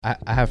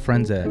I have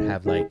friends that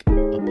have like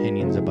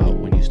opinions about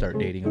when you start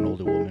dating an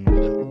older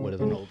woman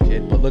with an old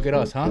kid. But look at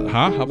us, huh?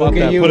 Huh? How about Look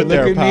at that? you, Put it look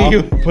there, at pal.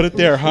 me. Put it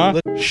there,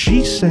 huh?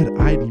 She said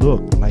I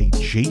look like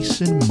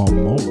Jason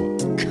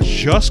Momoa.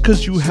 Just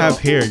because you have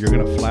hair, you're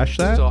going to flash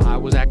that? So I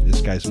was actually This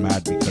guy's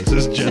mad because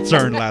his Jets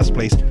are in last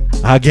place.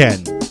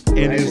 Again.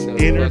 In Right, his so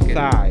inner fucking-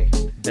 thigh.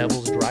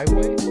 Devil's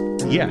Driveway,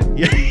 Yeah.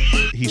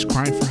 He's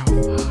crying for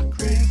help. Fuck,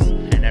 Chris.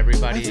 and I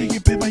everybody. think you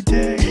bit my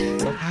dick.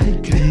 Hi,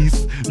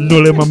 Chris. No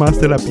le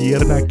mamaste la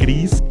pierna,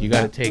 Chris. You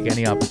gotta take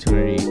any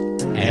opportunity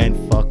and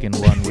fucking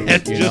run with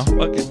it. You know,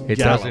 fucking it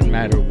yell. doesn't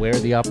matter where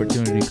the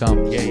opportunity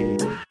comes.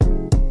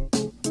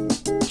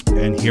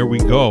 And here we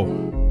go.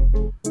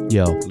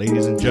 Yo,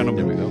 Ladies and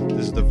gentlemen, There we go.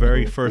 this is the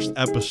very first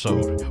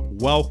episode.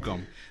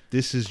 Welcome.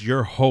 This is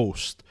your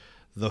host,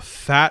 the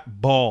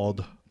fat,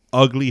 bald,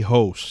 ugly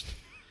host,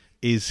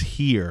 is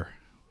here,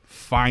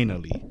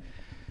 finally.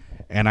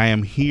 And I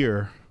am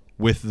here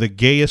with the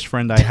gayest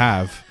friend I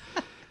have.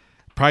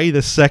 Probably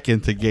the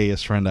second to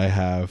gayest friend I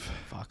have.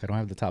 fuck, I don't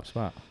have the top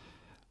spot.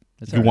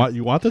 It's You all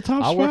right. want the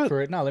top I'll spot? work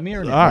for it. No, let me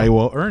earn it. All right,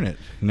 well, earn it.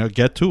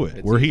 Get to it.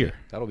 It's We're easy. here.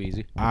 That'll be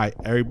easy. All right,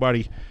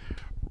 everybody.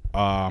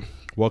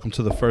 Welcome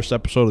to the first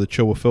episode of the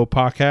Chill with Phil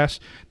podcast.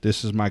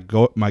 This is my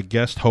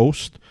guest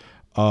host.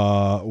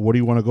 What do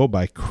you want to go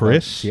by?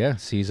 Chris? Yeah,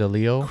 Caesar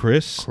Leo.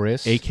 Chris,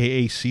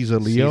 a.k.a. Caesar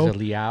Leo, Caesar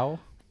Liao,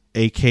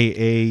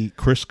 a.k.a.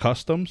 Chris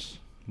Customs,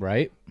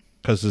 right?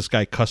 because this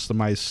guy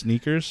customized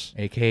sneakers.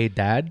 AKA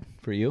Dad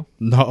for you.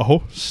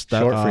 No. Short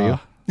for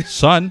you.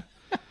 Son.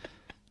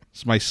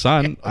 It's my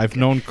son. Okay. I've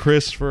known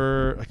Chris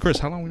for... Chris,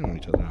 how long have we known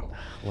each other now?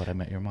 What, I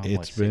met your mom?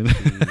 It's what, been...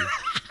 60?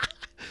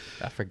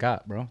 I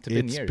forgot, bro.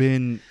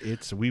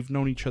 We've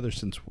known each other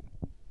since...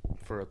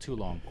 For too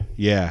long.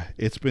 Yeah,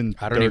 it's been...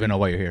 I don't even know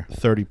why you're here.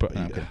 30...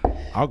 Okay.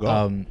 I'll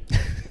go.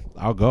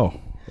 I'll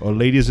go. Well,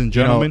 ladies and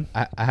gentlemen...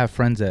 You know, I have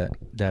friends that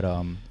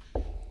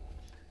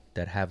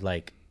have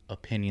like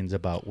opinions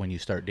about when you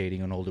start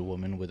dating an older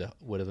woman with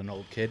an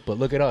old kid. But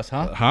look at us,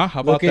 huh? Huh?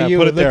 How about Look at that? you,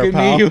 Put it look there, at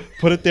pal. me.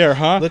 Put it there,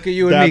 huh? Look at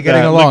you and That- me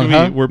getting that. along, Look at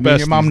huh? me. We're Me and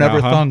your mom besties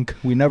never now, huh? thunk.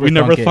 We never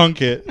thunk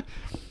thunk it.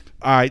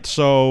 All right,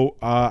 so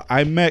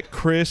I met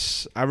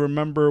Chris. I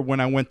remember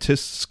when I went to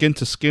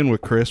skin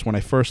with Chris when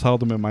I first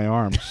held him in my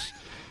arms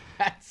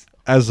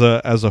as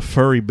a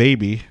furry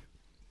baby,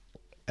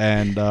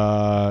 and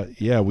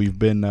we've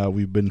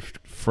been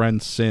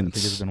friends since. I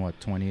think it's been what,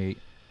 28,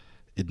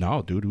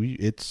 No, dude,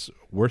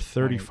 we're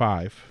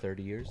 35.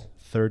 30 years.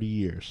 30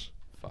 years.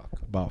 Fuck.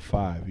 About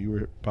 5. You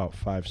were about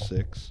 5,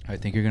 6. I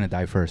think you're gonna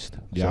die first.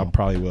 Yeah, so I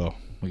probably will.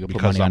 we can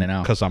put money on it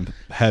now. Because I'm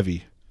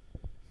heavy.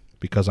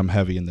 Because I'm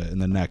heavy in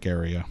the neck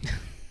area.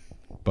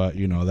 But,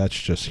 that's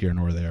just here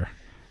nor there.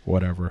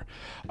 Whatever.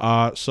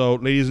 So,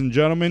 ladies and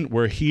gentlemen,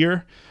 we're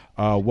here.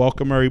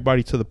 Welcome,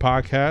 everybody, to the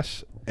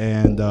podcast.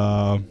 And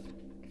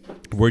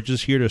we're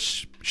just here to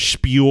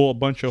spew a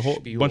bunch of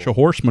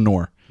horse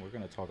manure. We're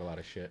gonna talk a lot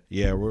of shit.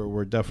 Yeah,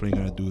 we're definitely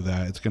going to do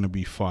that. It's going to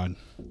be fun.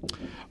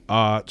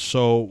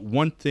 So,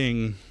 one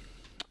thing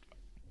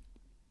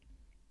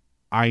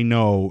I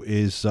know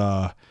is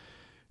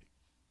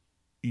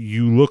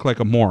you look like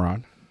a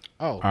moron.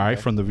 Oh, all right,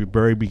 from the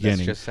very beginning.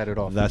 Let's just set it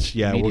off.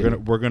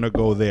 We're gonna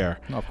go there.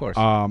 No, of course.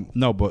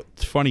 No, but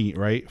it's funny,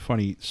 right?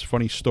 Funny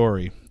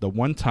story. The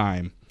one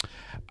time,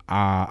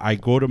 I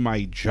go to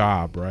my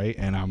job, right,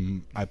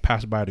 and I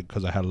pass by it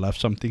because I had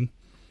left something,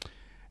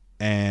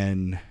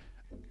 and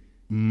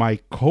my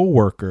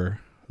coworker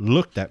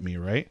looked at me,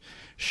 right?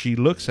 She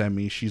looks at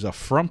me. She's a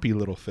frumpy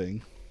little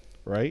thing,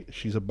 right?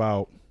 She's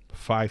about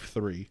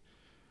 5'3".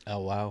 Oh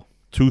wow.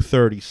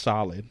 230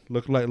 solid.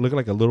 Look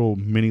like a little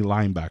mini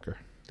linebacker.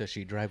 Does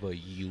she drive a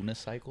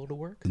unicycle to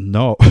work?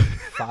 No.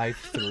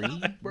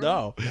 5'3", bro?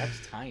 No.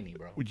 That's tiny,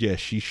 bro. Yeah,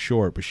 she's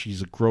short, but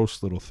she's a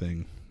gross little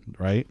thing,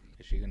 right?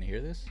 Is she gonna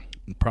hear this?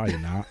 Probably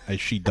not.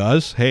 She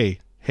does. Hey,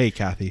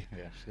 Kathy.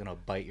 Yeah, she's gonna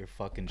bite your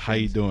fucking shins. How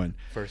you doing?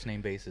 First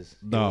name basis.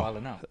 No. You're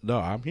wilding out. No,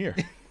 I'm here.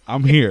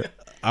 I'm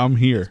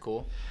here. That's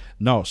cool.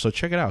 No, so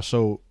check it out.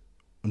 So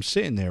I'm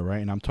sitting there,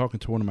 right, and I'm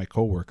talking to one of my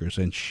coworkers,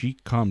 and she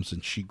comes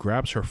and she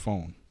grabs her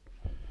phone,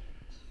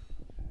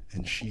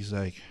 and she's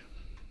like,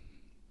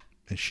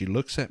 and she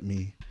looks at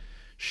me,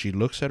 she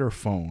looks at her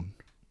phone,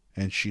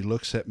 and she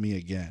looks at me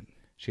again.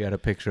 She had a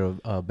picture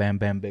of Bam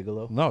Bam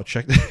Bigelow No,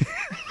 check that.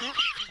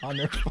 on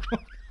her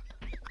phone.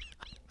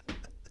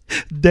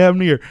 Damn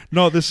near.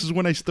 No, this is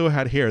when I still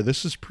had hair.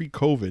 This is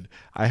pre-COVID.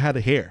 I had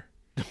hair.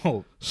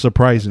 Oh,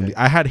 Surprisingly.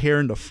 okay. I had hair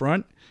in the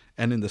front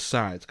and in the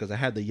sides because I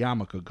had the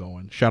yarmulke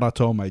going. Shout out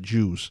to all my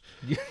Jews.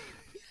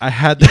 I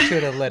had you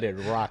should have let it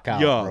rock out,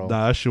 Yo, bro.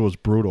 nah, that shit was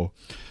brutal.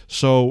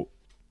 So,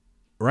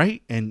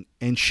 right? And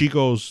she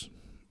goes,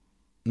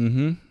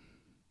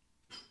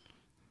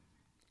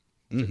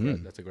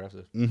 That's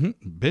aggressive.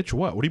 bitch,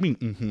 what? What do you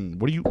mean,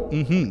 What do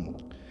you,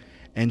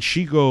 And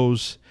she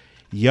goes,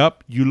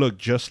 yup, you look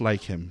just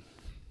like him.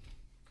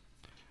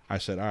 I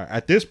said, all right.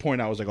 At this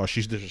point, I was like, oh,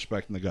 she's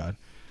disrespecting the God.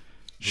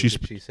 Who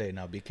did she say?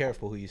 Now, be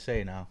careful who you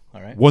say now,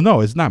 all right? Well, no,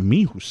 it's not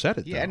me who said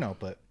it, Yeah, though. I know,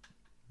 but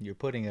you're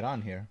putting it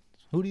on here.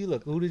 Who do you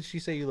look? Who did she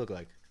say you look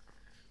like?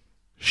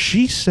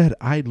 She said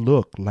I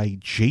look like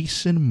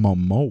Jason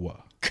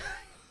Momoa.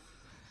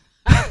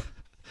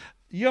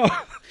 Yo,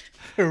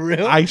 For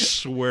real? I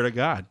swear to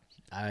God.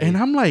 And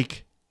I'm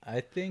like,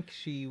 I think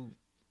she's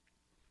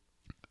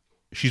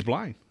she's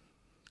blind.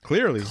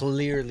 Clearly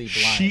clearly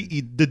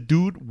blind. The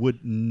dude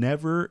would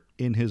never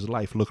in his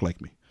life look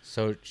like me.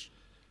 So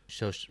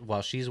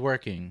while she's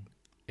working,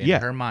 in Yeah.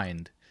 her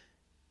mind,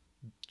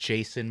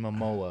 Jason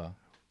Momoa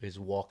is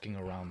walking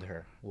around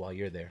her while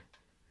you're there.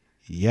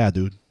 Yeah,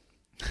 dude.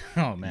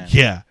 Oh, man.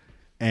 Yeah.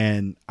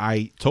 And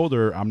I told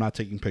her I'm not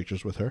taking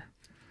pictures with her.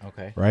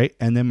 Okay. Right.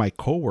 And then my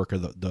coworker,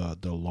 the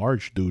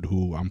large dude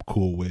who I'm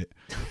cool with,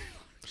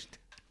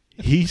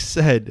 he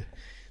said,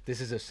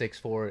 This is a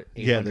 6'4",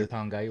 Yeah,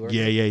 800-pound guy you work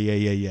yeah, with?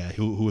 yeah.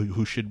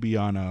 Who should be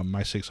on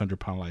my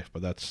 600-pound life,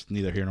 but that's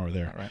neither here nor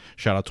there. All right.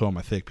 Shout out to all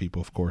my thick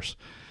people, of course.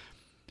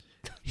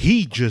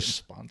 He just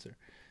Sponsor.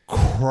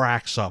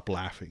 cracks up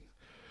laughing.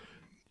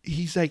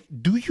 He's like,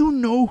 "Do you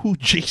know who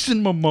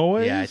Jason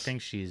Momoa is?" Yeah, I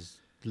think she's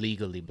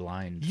legally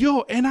blind.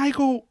 Yo, and I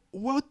go,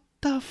 "What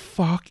the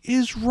fuck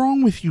is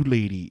wrong with you,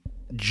 lady?"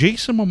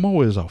 Jason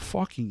Momoa is a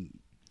fucking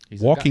He's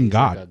walking he's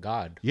god. Like a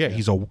god. Yeah,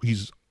 he's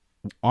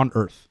on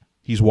Earth.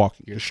 He's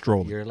walking, just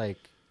strolling. You're like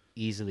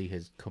easily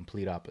his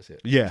complete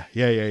opposite. Yeah.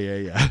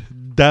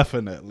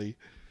 Definitely.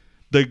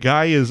 The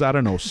guy is, I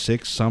don't know,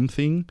 6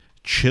 something,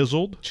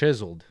 chiseled,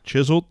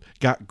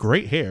 got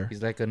great hair.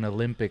 He's like an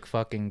Olympic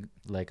fucking,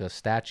 like a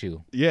statue.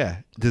 Yeah,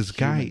 this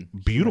guy, Human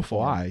beautiful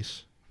form.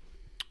 eyes.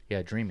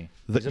 Yeah, dreamy.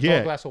 The- He's a yeah.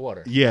 tall glass of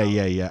water.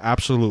 Yeah,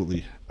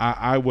 absolutely.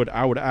 I would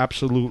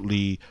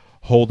absolutely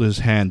hold his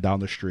hand down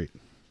the street.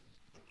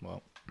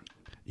 Well,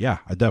 Yeah,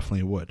 I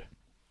definitely would.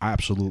 I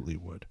absolutely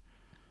would.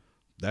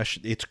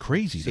 It's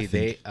crazy. see, to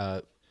think.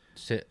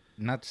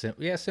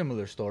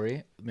 similar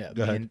story. Yeah,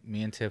 Go ahead.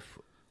 me and Tiff,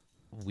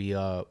 we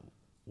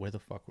where the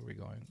fuck were we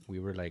going? We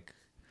were like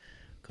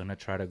gonna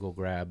try to go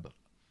grab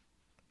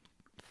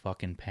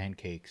fucking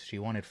pancakes. She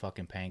wanted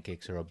fucking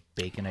pancakes or a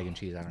bacon, egg, and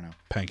cheese. I don't know.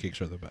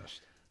 Pancakes are the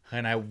best.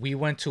 And we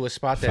went to a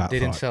spot that Fat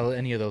didn't thought. sell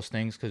any of those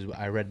things because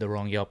I read the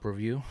wrong Yelp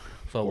review.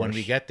 But when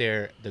we course. get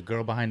there, the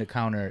girl behind the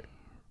counter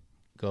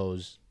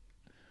goes,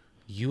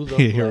 "You look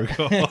Here like..."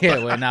 we go.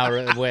 Yeah,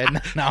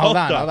 now hold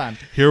on.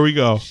 Here we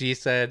go. She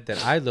said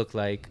that I look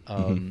like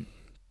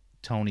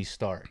Tony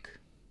Stark,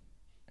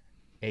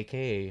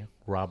 a.k.a.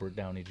 Robert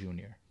Downey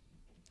Jr.,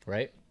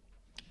 right?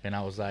 And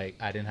I was like,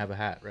 I didn't have a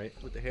hat, right?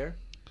 With the hair?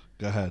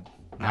 Go ahead.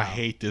 I Now,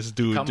 hate this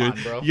dude, come dude.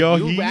 on, bro. Yo,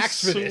 You he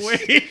asked for this.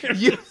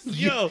 swears.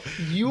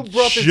 You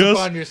brought this Just-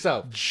 upon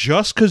yourself.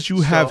 Just because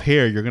you have So-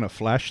 hair, you're gonna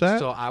flash that?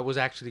 So I was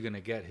actually going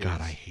to get his.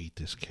 God, I hate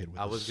this kid. With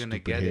I was his going to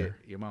stupid get hair.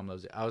 it. Your mom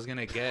loves it. I was going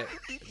to get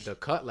the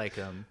cut like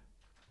him.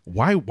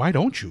 Why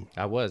don't you?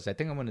 I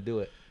think I'm going to do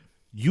it.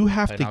 You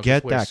have And to I'll get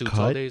just wear that suits all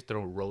cut. day,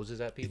 throw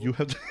roses at people. You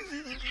have to,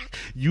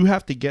 you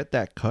have to get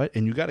that cut,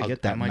 and you got to get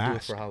I that might do it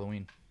mask. for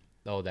Halloween.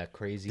 Oh, that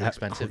crazy That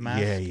expensive cr-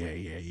 mask?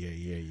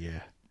 Yeah.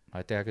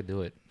 I think I could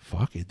do it.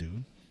 Fuck it,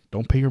 dude.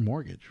 Don't pay your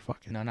mortgage.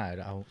 Fuck it. No, I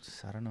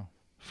don't know.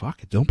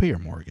 Fuck it. Don't pay your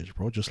mortgage,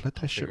 bro. Just let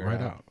that shit figure it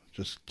right out. out.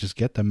 Just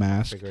get the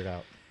mask Figure it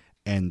out.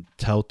 and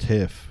tell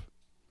Tiff.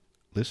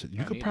 Listen,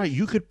 I need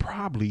you could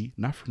probably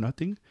not for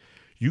nothing.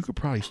 You could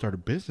probably start a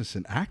business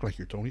and act like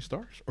you're Tony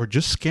Stark, or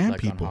just scam Like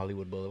people. on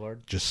Hollywood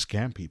Boulevard. Just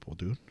scam people,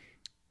 dude,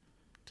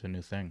 It's a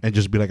new thing. and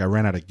just be like, I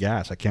ran out of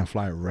gas. I can't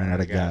fly. I ran out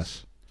of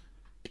gas.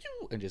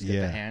 And just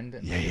get the hand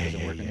and it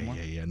doesn't work anymore.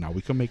 Yeah. Now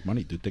we can make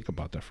money, dude. Think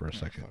about that for a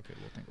second. Fuck it,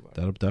 we'll think about it.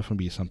 That'll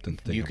definitely be something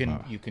to think You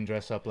about. can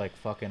dress up like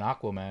fucking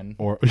Aquaman.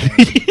 Or and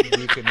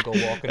you can go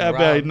walking I around.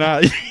 bet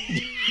not.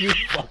 You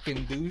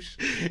fucking douche.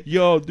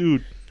 Yo,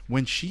 dude,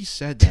 when she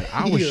said that,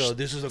 I was Yo,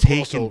 this is a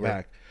taken crossover.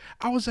 back.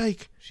 I was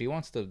like, She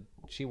wants.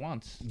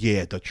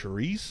 yeah, the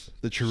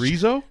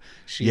chorizo.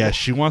 She Yeah, wa-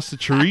 she wants the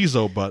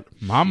chorizo, but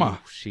mama,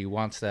 She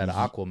wants that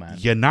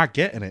Aquaman. you're not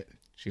getting it.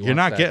 You're wants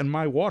not that. getting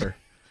my water.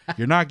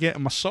 You're not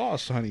getting my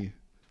sauce, honey.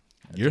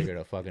 Take her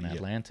to fucking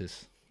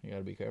Atlantis. You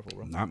gotta be careful,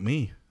 bro. Not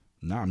me.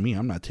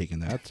 I'm not taking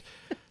that.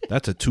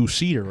 That's a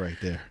 2-seater right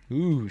there.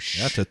 Ooh,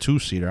 That's a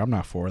 2-seater. I'm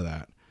not for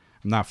that.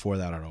 I'm not for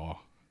that at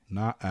all.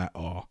 Not at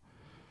all.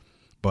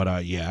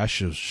 But yeah, that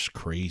shit is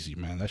crazy,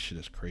 man. That shit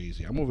is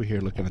crazy. I'm over here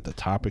looking at the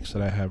topics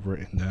that I have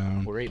written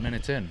down. We're 8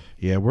 minutes in.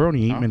 Yeah, we're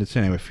only 8 minutes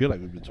in. I feel like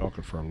we've been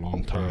talking for a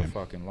long For a time.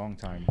 fucking long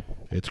time.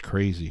 It's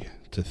crazy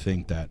to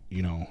think that,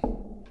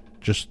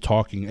 just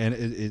talking, and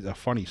it's a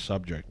funny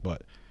subject,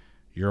 but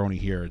you're only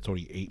here. It's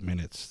only 8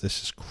 minutes.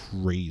 This is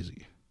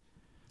crazy.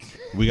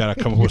 We got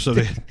to come up with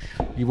something.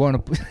 You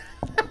want to?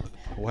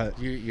 What?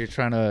 You're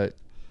trying to.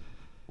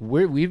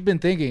 We've been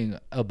thinking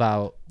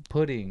about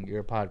putting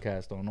your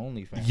podcast on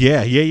OnlyFans. Yeah.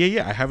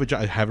 I have it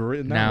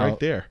written down Now- right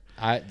there.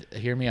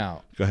 Hear me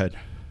out. Go ahead.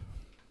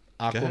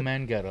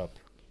 Aquaman get up.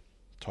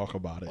 Talk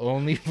about it.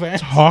 OnlyFans.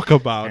 Talk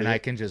about and it. I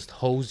can just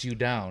hose you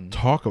down.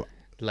 Talk about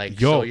Like,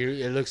 Yo. so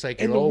it looks like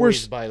And you're the always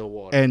worst- by the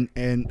water.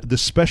 and the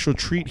special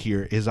treat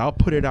here is I'll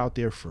put it out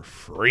there for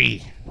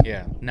free.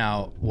 Yeah.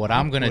 Now, what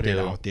I'm going to Put it do,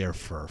 out there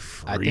for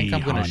free. I think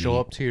I'm going to show honey.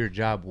 up to your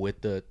job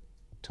with the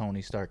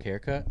Tony Stark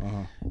haircut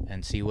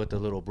and see what the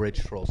little bridge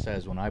troll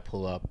says when I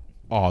pull up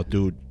Oh,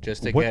 dude.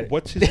 Just to get.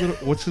 What's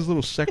his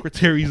little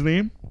secretary's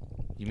name?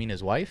 You mean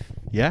his wife?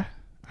 Yeah.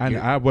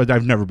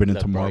 I've never been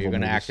into Look, bro, Marvel you're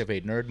gonna movies.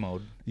 activate nerd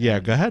mode. Yeah,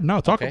 go ahead. No,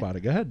 talk Okay. about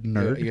it. Go ahead,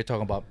 nerd. You're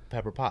talking about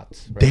Pepper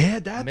Potts. Right?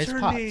 Dad, that's Miss her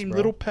Potts, name, bro.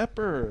 Little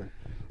Pepper.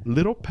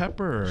 Little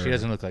Pepper. She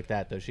doesn't look like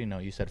that, does she? No,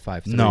 you said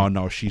 5'3".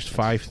 No, she's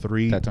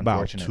 5'3", That's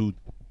about unfortunate.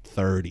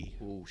 230.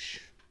 Oosh.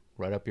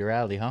 Right up your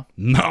alley, huh?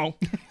 No,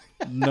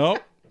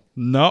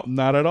 no,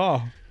 not at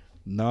all.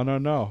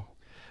 No.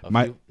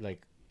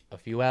 A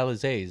few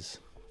Alizés.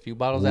 A few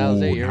bottles of Ooh,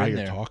 Alizé, you're now in you're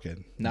there.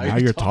 talking. Now Now you're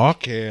you're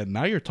talking.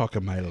 Now you're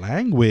talking my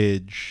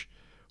language.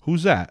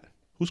 Who's that?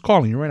 Who's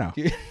calling you right now?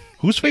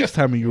 Who's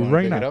FaceTiming you wanna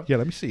right pick it now? up? Yeah,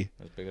 let me see.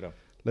 Let's pick it up.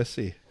 Let's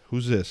see.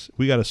 Who's this?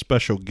 We got a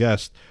special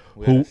guest.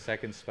 We who? have a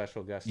second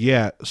special guest.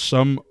 Yeah,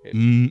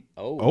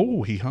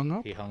 Oh, he hung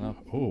up. he hung up.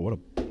 Oh, what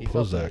a He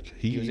felt Prozac. good.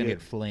 He was gonna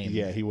get flamed.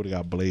 Yeah, he would have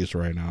got blazed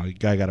right now. The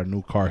guy got a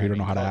new car. He don't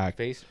know how to act.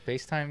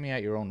 FaceTime me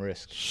at your own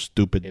risk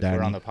Stupid if Danny.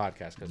 we're on the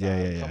podcast. Cause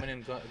Yeah. Coming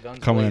in guns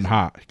Coming in blazing,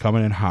 hot.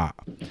 Coming in hot.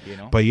 You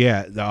know. But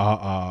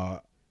yeah,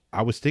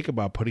 I was thinking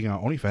about putting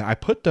on OnlyFans. I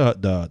put the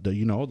the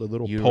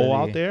little You poll really-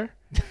 out there.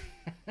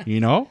 You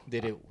know,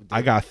 Did it?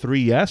 I got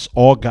 3 yes,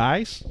 all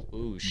guys,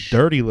 Oosh,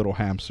 dirty little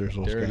hamsters.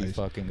 Those dirty guys.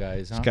 fucking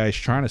guys, huh? This guy's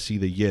trying to see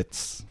the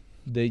yits.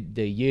 The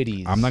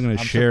yitties. I'm not gonna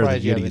share the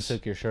surprised you haven't yitties.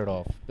 took your shirt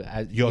off.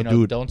 But Yo,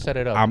 dude, don't set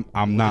it up. I'm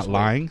We'll not just wait.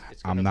 lying.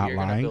 It's I'm gonna- not you're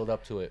gonna lying. build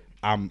up to it.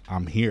 I'm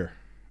here,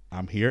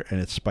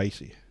 and it's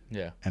spicy,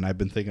 Yeah. and I've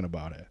been thinking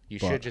about it. You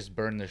But should just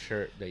burn the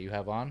shirt that you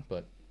have on,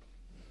 but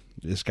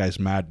This guy's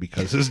mad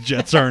because his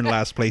Jets are in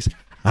last place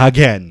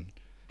again,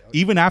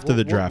 even after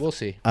the draft. We'll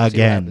see. We'll see what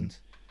Again. happens.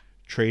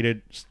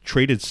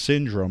 Traded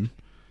Syndrome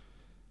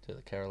To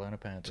the Carolina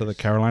Panthers. to the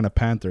Carolina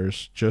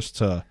Panthers just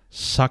to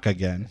suck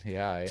again.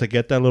 Yeah. To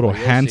get that little Well,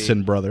 you'll Hansen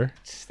see. brother.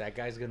 That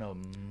guy's gonna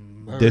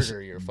murder This-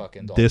 your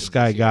fucking Dolphins. This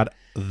guy this year. got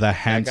the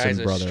Hansen guy's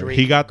a brother. straight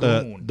He got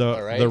goon, the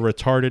all right? the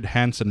retarded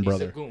Hansen He's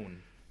brother. a goon.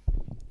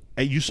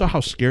 Hey, you saw how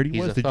scared he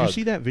He's was? a Did you thug.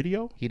 see that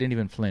video? He didn't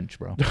even flinch,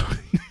 bro.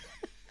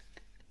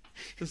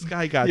 This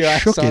guy got Yeah, I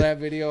shook. saw that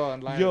video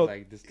online. Yo,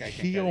 Like this guy can't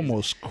he get it.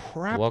 almost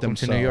crapped Welcome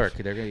himself. to New York.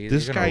 They're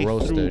This gonna guy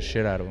roast threw- the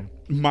shit out of him.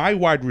 My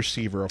wide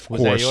receiver, of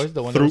Was that course. yours?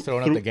 The one that was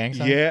throwing up the gang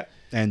sign? Yeah,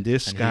 and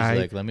this And he's guy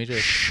like, "Let me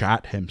just-"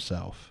 shot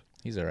himself.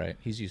 He's all right.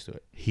 He's used to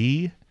it.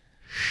 He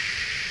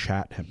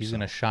shot himself. He's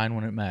gonna shine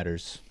when it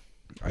matters.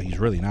 He's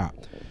really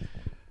not.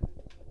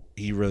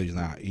 He really is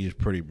not. He's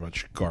pretty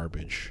much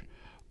garbage.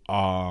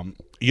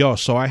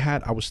 So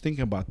I was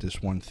thinking about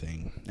this one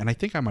thing, and I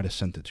think I might have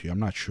sent it to you. I'm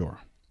not sure.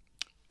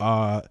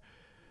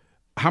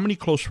 How many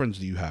close friends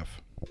do you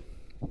have?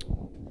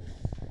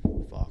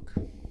 Fuck.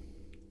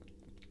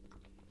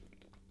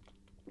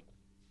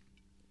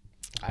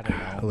 I don't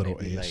know. A little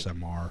maybe like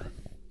ASMR.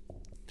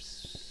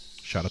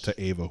 Shout out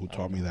to Ava who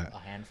taught me that. a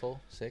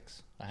handful,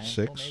 6. A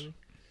handful, 6?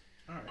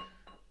 maybe.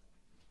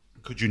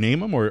 Could you name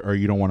them, or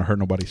you don't want to hurt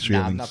nobody's Nah,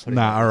 feelings? I'm not putting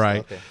that all list, right.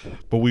 okay.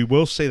 But we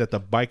will say that the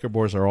biker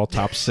boys are all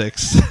top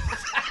 6.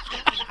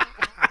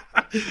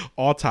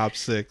 All top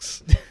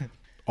 6.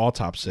 All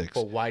top 6.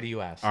 But why do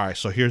you ask? All right,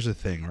 so here's the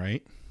thing,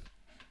 right?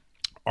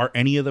 Are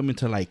any of them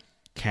into like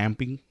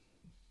camping?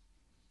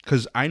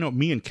 Because I know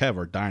me and Kev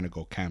are dying to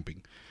go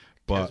camping,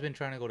 I've but been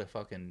trying to go to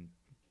fucking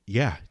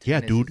yeah,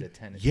 Tennessee's dude, a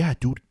Tennessee. yeah,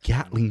 dude,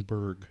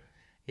 Gatlinburg,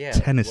 yeah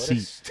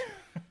Tennessee.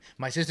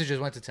 My sister just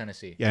went to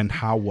Tennessee. and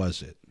how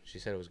was it? She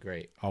said it was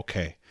great.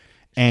 Okay, It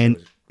and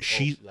was,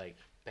 she, like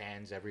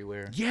bands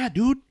everywhere. yeah,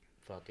 dude,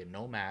 Fucking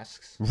no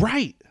masks.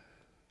 right,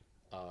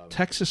 Um,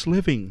 Texas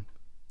living,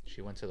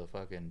 She went to the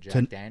fucking Jack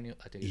Ten- Daniel.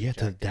 I think it yeah, was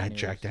to Jack that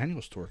Daniels. Jack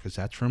Daniels tour because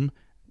that's from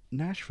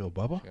Nashville,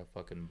 Bubba. She got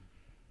fucking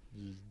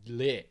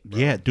lit. Bro.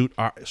 Yeah, dude.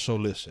 So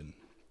listen,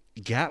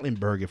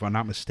 Gatlinburg, if I'm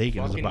not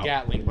mistaken, is Fucking about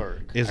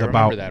Gatlinburg. is I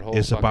remember about- that whole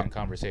is fucking about-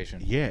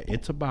 conversation. yeah,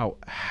 it's about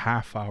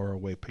half hour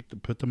away.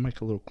 Put the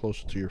mic a little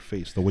closer to your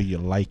face, the way you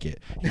like it.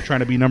 You're trying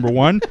to be number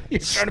one. You're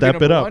trying to be Step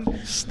it number up.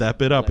 one?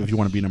 Step it up if you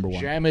want to be number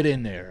one. Jam it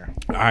in there.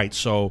 All right,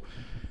 so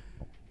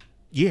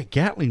yeah,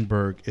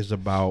 Gatlinburg is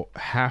about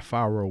half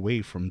hour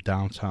away from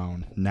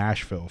downtown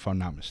Nashville, if I'm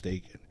not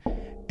mistaken.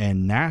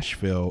 And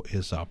Nashville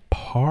is a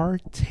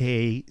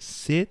party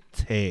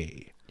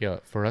city. Yeah,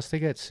 for us to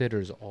get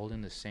sitters all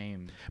in the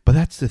same, But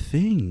that's the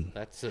thing.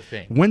 that's the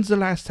thing. When's the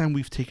last time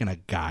we've taken a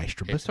guys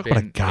trip? Let's talk about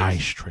a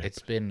guys trip. It's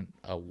been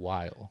a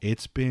while.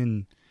 It's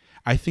been,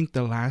 I think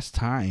the last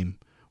time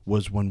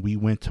was when we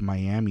went to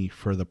Miami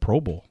for the Pro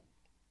Bowl.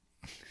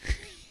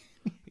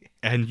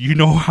 And you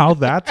know how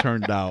that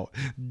turned out.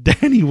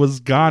 Danny was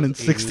gone in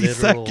 60 A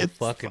literal seconds.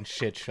 fucking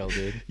shit show,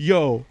 dude.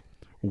 Yo,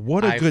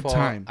 what a good fought-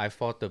 time. I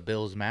fought the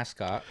Bills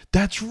mascot.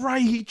 That's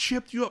right. He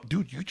chipped you up.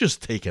 Dude, you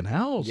just taking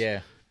L's. Yeah.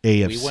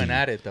 AFC. We went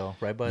at it though,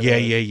 right by Yeah,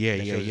 the, yeah,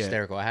 that shit was yeah.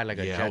 hysterical. I had like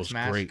a Yeah, that Jets was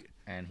mask, great.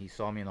 and he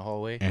saw me in the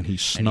hallway, And he and he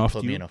snuffed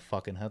put me you. in a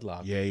fucking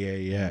headlock. Yeah, yeah,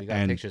 yeah. We got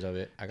And pictures of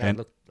it. I gotta and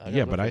look. I gotta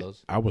yeah, look but for I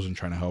those. wasn't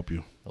trying to help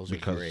you Those were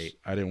because great.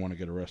 I didn't want to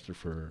get arrested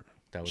for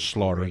That was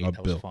slaughtering great. a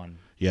That bill. was fun.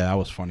 Yeah, that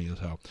was funny as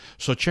hell.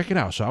 So check it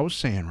out. So I was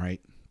saying,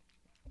 right?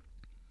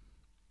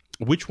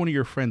 Which one of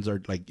your friends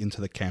are like into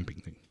the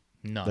camping thing?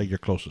 None. Like your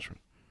closest friend?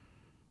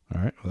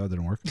 All right. Well, that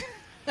didn't work.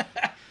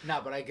 Nah,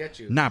 but I get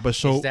you. Nah, but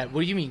so Is that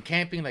what do you mean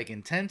camping like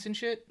in tents and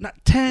shit? not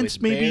tents,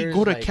 with maybe bears,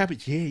 go to like- cabin.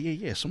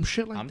 Yeah, some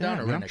shit like I'm that. down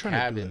to man. rent I'm a trying to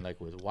do cabin that. like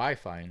with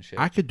Wi-Fi and shit.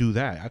 I could do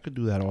that. I could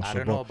do that also. I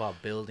don't but, know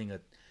about building a.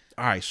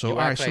 all right, so You all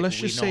right, act so like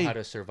let's we just know say how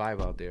to survive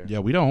out there. yeah,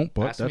 we don't.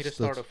 But Ask me to that's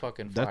start a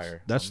fucking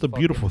fire. that's I'm the fucking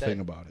beautiful dead. thing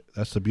about it.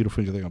 That's the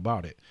beautiful thing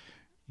about it.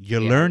 You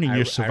Yeah, learn and I-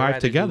 you I'd survive rather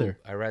together.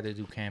 I'd rather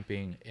do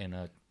camping in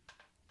a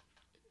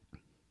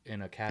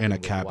cabin. In a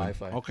with cabin.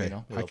 Wi-Fi, Okay, you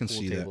know, with I a can pool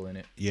see that. table in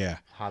it, Yeah.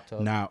 hot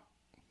tub. Now,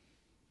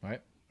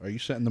 right. are you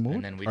setting the mood?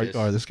 And then we Are- just-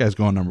 oh, this guy's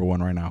going number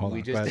one right now. Hold We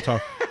on. just- Go ahead,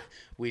 talk.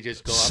 We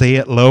just go. Say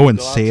out, it low and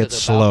go out say to it the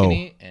slow.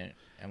 balcony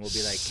and we'll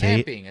be like Say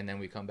it- camping, and then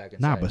we come back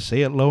inside. Nah, but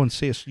say it low and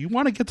say it. You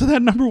want to get to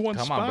that number one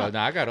Come spot. on, bro.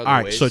 Nah, I got other All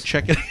right, ways. so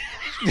check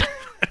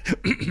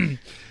it.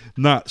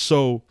 Nah,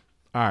 so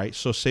all right,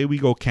 so say we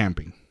go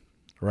camping,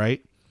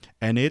 right?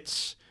 And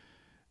it's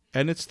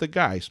the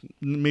guys,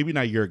 maybe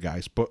not your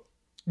guys, but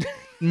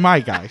my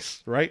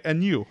guys, right?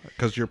 And you,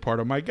 because you're part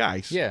of my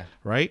guys, Yeah.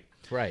 right?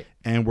 Right.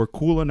 And we're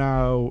cooling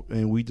out,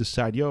 and we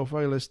decide, yo,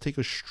 let's take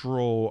a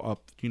stroll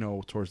up,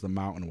 towards the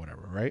mountain,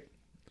 whatever, right?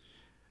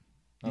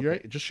 Okay. You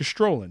right? Just you're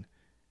strolling,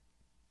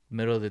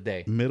 Middle of the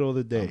day. middle of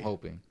the day, I'm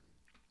hoping.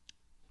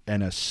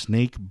 and a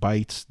snake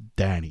bites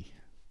Danny.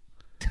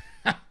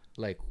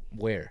 Like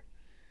where?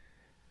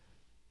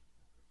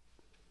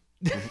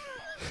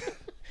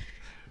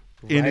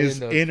 In Right his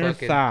the inner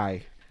fucking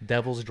thigh.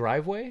 Devil's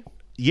driveway.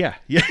 Yeah.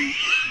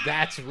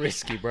 That's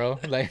risky, bro.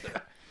 Like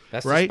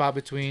that's Right? the spot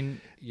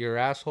between your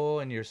asshole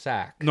and your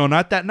sack. No,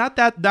 not that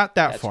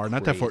That's far.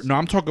 Not that far. crazy. No,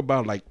 I'm talking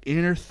about like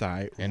inner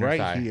thigh, Inner right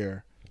thigh.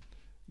 here.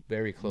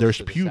 Very close. There's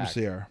to the pubes sack.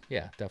 there.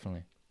 Yeah,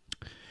 definitely.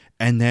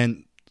 And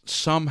then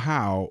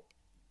somehow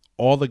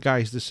all the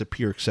guys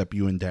disappear except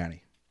you and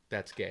Danny.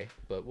 That's gay,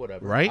 but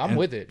whatever. Right? I'm And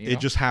with it. You know? It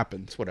just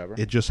happened. It's whatever.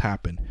 It just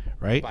happened.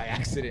 Right? By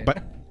accident.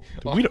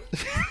 But we don't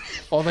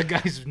all the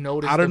guys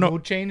noticed I don't the know.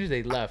 mood change.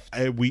 They left.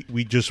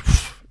 we just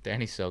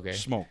Danny's so gay.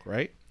 smoke,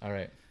 right? All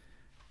right.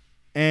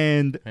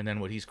 And And then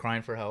what? He's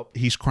crying for help,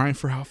 he's crying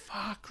for help.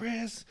 Fuck,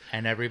 Chris.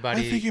 and I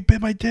everybody. think you bit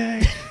my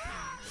dick.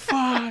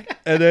 Fuck.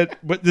 And then,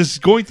 but this is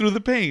going through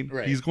the pain.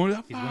 Right. He's going.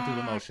 He's going through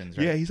the motions,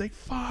 right? Yeah. He's like,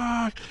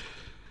 fuck.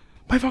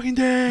 My fucking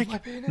dick. My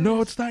penis.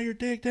 No, it's not your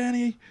dick,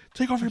 Danny.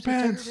 Take off your Take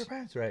off pants. your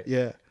pants, right?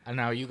 Yeah. And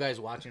now are you guys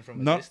watching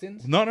from a No,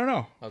 distance?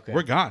 no. Okay.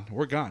 We're gone.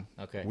 We're gone.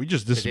 Okay. We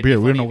just 'Cause it'd be disappeared.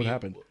 We don't funny know if what you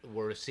happened.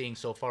 Were seeing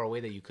so far away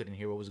that you couldn't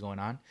hear what was going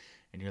on,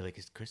 and you're like,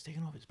 "Is Chris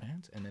taking off his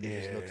pants?" And then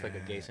it just looks like a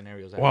gay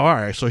scenario. Well, all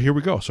right. So here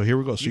we go. So you you're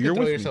can with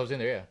throw me. yourselves in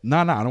there, yeah. No,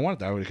 I don't want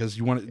it that way because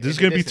you want it. This is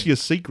In the gonna be distance.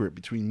 a secret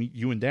between me,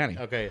 you, and Danny.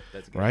 Okay,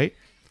 that's good. Right.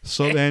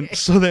 So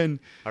then,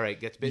 All right,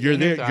 gets bit You're in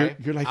the there, thigh.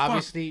 you're like, fuck.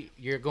 obviously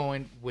you're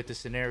going with the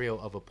scenario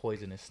of a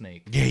poisonous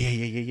snake,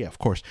 yeah. Of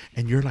course.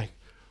 And you're like,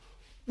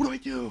 what do I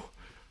do?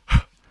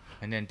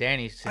 and then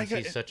Danny, since got-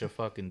 he's such a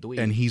fucking dweeb,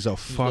 And he's a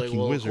he's fucking like,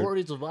 well, wizard.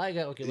 according to my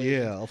calculations,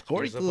 Yeah,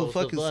 according you're to the supposed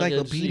fucking fucking see,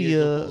 encyclopedia.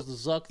 you're supposed to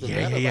suck the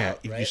venom Yeah. out,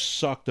 If you right?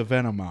 suck the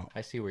venom out,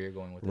 I see where you're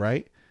going with this.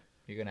 right?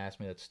 You're gonna ask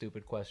me that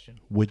stupid question.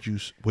 Would you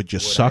Would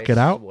suck I- it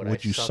out? would I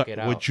Would you suck suck it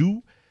Would out?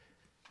 you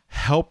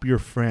help your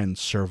friend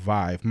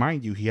survive?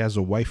 Mind you, he has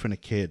a wife and a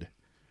kid.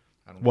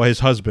 I don't Well,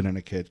 his husband and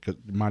a kid. Because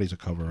Marty's a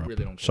cover up.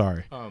 really don't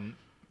care. Sorry.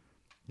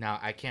 Now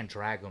I can't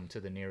drag him to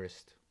the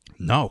nearest.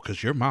 No,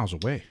 because you're miles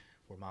away.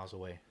 We're miles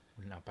away.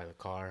 We're not by the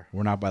car.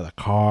 We're not by the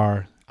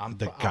car. I'll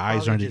The probably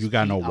guys aren't. just You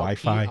got no pee- I'll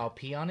Wi-Fi. I'll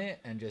pee on it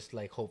and just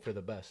like hope for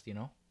the best. You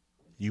know.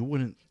 You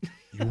wouldn't.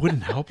 You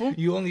wouldn't help him.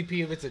 You only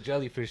pee if it's a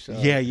jellyfish.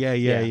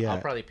 Yeah.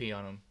 I'll probably pee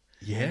on him.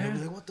 And Yeah. they'll be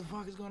like, "What the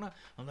fuck is going on?"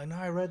 I'm like, "No,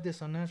 I read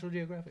this on National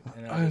Geographic."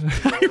 And then I I'll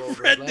just pee all over his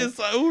read leg. this.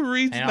 Who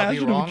reads And I'll be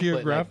National wrong, but like,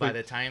 Geographic? by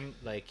the time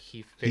like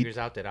he figures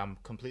out that I'm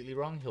completely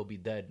wrong, he'll be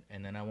dead,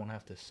 and then I won't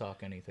have to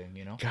suck anything.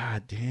 You know?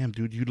 God damn,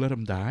 dude, you let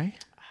him die?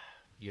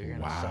 You're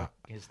gonna Wow. suck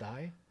his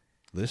thigh?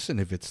 Listen,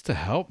 if it's to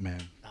help,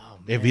 man. Oh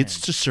man, If it's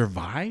to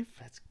survive,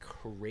 that's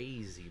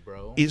crazy,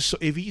 bro. is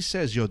if he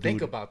says, "Yo, dude,"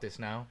 Think about this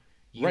now.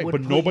 You right? would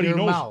But put nobody your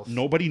knows. mouth-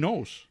 Nobody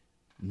knows.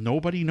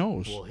 Nobody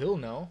knows. Well, he'll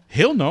know.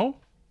 He'll know.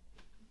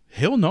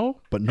 He'll know,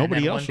 but nobody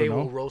and then else one day will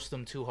know. we'll roast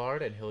him too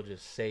hard, and he'll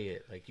just say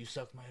it like, "You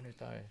sucked my inner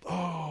thigh,"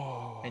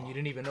 Oh, and you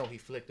didn't even know he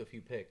flicked a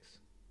few pics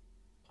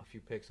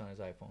on his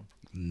iPhone.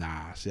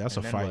 nah. See, that's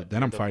And a then fight. what? Then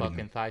You're I'm the fighting fucking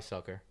him. thigh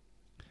sucker.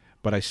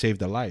 But I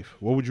saved a life.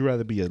 What would you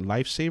rather be, a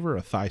lifesaver or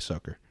a thigh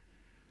sucker?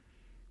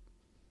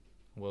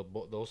 Well,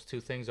 those two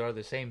things are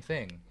the same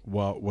thing.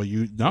 Well,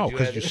 you no, Would you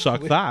because you rather-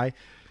 suck thigh.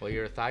 Well,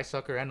 you're a thigh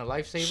sucker and a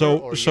lifesaver, So-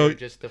 or so- you're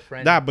just a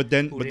friend. Nah, but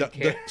then, who but didn't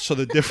care? so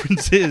the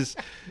difference is,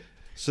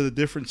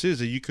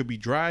 that you could be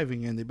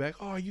driving and they'd be like,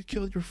 "Oh, you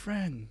killed your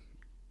friend."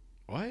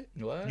 What?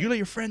 What? You let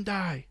your friend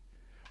die,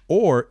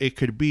 or it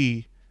could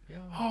be, Yo,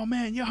 "Oh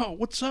man, yo,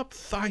 what's up,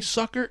 thigh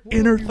sucker,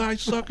 inner thigh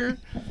sucker?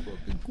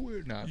 fucking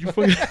queer now. You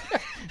fucking,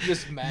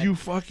 just mad you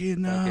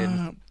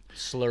fucking,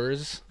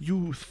 slurs.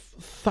 you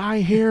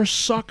thigh hair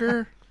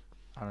sucker."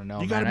 I don't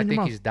know, You got man. him in I your think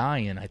mouth. he's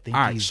dying. I think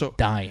Alright, he's so-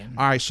 dying.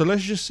 All right, so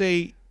let's just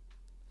say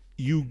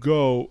you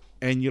go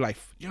and you're like,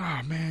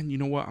 "Oh man, you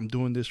know what? I'm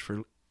doing this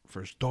for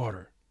his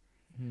daughter,"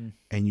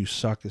 and you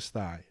suck his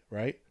thigh,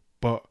 right?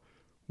 But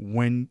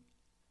when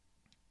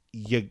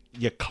you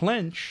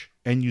clench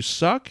and you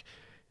suck,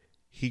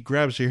 he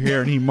grabs your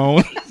hair and he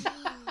moans.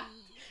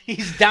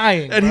 He's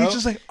dying, And bro. he's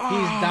just like, He's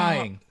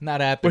dying.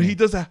 Not happening. But he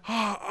does that.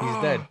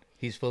 He's dead.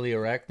 He's fully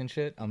erect and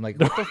shit. I'm like,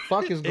 what the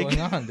fuck is going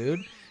on, dude?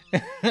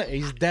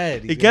 He's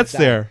dead. He's It gets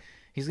gonna die. there.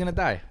 He's gonna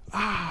die.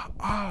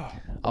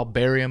 I'll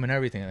bury him and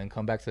everything, and then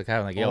come back to the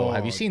cabin. Like, yo,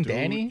 have you seen dude.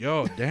 Danny?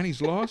 Yo,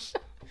 Danny's lost.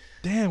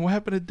 Damn, what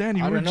happened to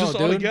Danny? I We're don't know, just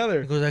dude. all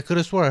together. He goes, I could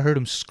have swore I heard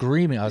him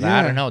screaming. I was like, Yeah.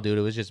 I don't know, dude.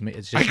 It was just me.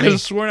 It's just I could me.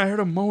 have sworn I heard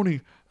him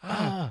moaning.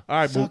 All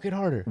right, Suck it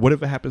harder. what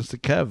if it happens to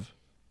Kev?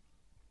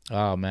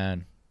 Oh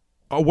man,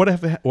 Oh, what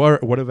if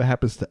it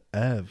happens to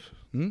Ev?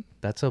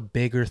 that's a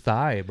bigger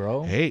thigh,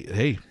 bro.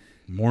 Hey,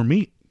 more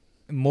meat.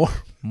 More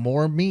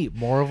meat,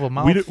 more of a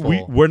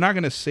mouthful. We're not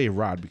gonna say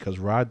Rod because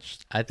Rod's.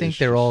 I think is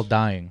they're just- all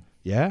dying.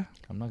 Yeah.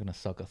 I'm not gonna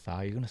suck a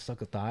thigh. You're gonna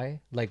suck a thigh?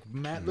 Like,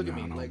 Matt, look at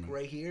me, like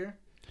right here.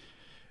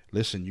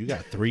 Listen, you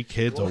got 3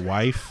 kids, a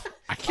wife.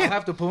 I I'll can't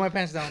have to put my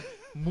pants down,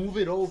 move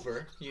it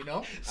over. You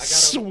know,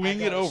 Swing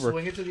it over.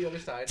 swing it to the other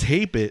side,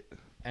 tape it.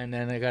 and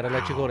then I gotta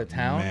let you go to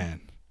town.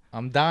 Man,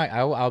 I'm dying.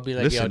 I'll be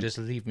like, yo, Listen. just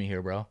leave me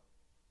here, bro.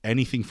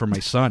 anything for my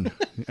son.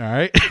 All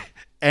right,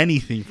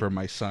 anything for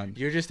my son.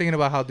 You're just thinking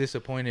about how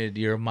disappointed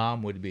your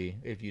mom would be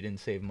if you didn't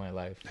save my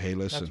life. Hey,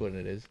 listen. That's what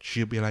it is.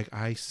 She'll be like,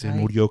 "Ay, se Ay.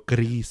 murió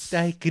Chris.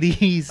 Ay,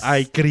 Cris.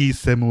 Ay, Chris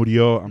se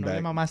murió." I'm No le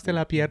like, mamaste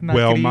la pierna,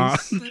 Well, Cris. ma.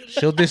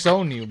 She'll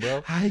disown you,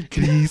 bro. "Ay,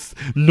 Chris,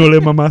 no le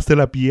mamaste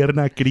la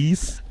pierna,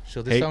 Chris."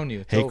 She'll Hey, disown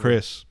you. It's hey, over.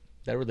 Chris.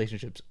 That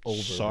relationship's over.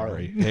 bro.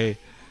 Sorry. Hey,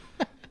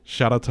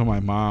 shout out to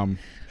my mom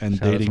and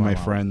Shout out to dating my my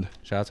mom. friend.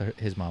 Shout out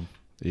to his mom.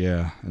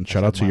 Yeah, and I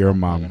shout out said to your like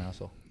mom. an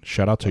asshole.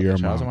 Shout out to your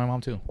Shout out to mom. my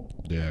mom too.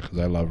 Yeah, because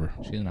I love her.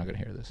 She's not gonna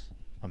hear this.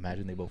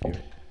 Imagine they both hear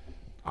it.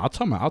 I'll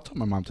tell my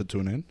mom to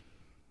tune in.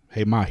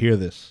 Hey, ma, hear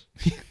this.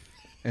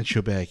 And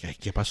she'll be like,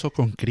 "¿Qué pasó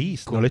con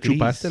Chris? ¿No Con le Chris."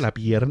 chupaste la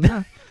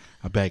pierna?"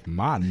 I'll be like,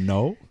 "Ma,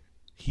 no.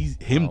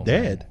 Him Oh,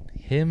 dead.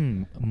 man.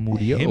 Him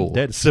murió. Him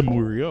dead. Se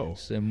murió."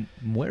 Se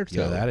muerto.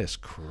 Yo, that is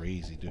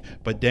crazy, dude.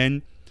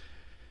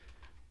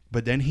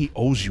 But then he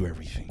owes you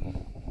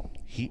everything.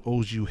 He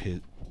owes you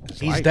his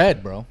He's life.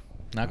 dead, bro.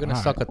 Not gonna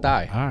All suck right. a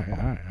thigh. All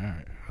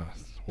right.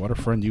 What a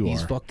friend you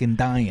He's are. fucking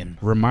dying.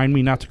 Remind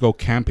me not to go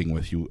camping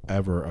with you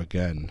ever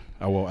again.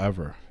 I will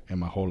ever in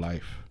my whole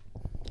life.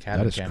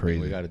 Cabin is camping,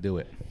 crazy. We gotta do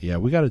it. Yeah,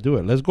 we got to do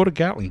it. Let's go to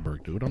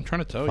Gatlinburg, dude. I'm trying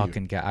to tell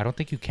Fucking I don't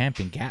think you camp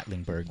in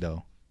Gatlinburg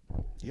though.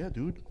 you. Yeah,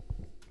 dude.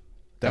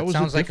 That was the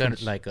sounds like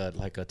difference.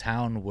 a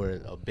town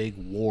where a big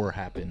war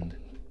happened.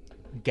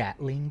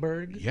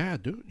 Gatlinburg. Yeah,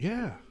 dude.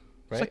 Yeah.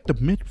 It's Right? like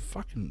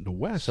the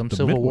West. Some the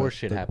Civil War Midwest.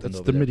 shit happened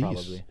That's over the there, Mideast.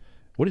 probably.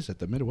 What is it?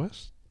 The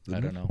Midwest? I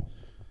don't know.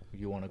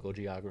 You want to go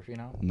geography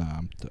now? Nah,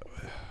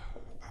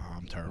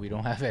 I'm terrible. We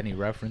don't have any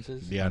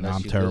references. Yeah, no, unless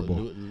I'm you terrible.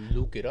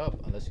 Look it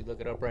up. Unless you look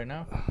it up right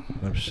now.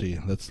 Let's see.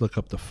 Let's look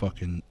up the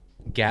fucking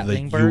the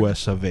Gatlinburg.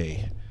 U.S. of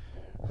A.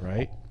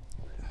 Right?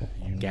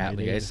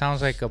 Gatling. United It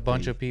sounds like a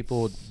bunch of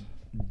people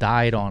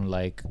died on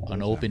like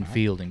an open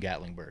field in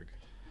Gatlinburg.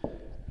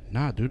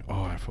 Nah, dude.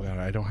 Oh, I forgot.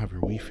 I don't have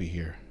your Wi-Fi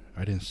here.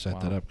 I didn't set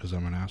that Wow. up because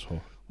I'm an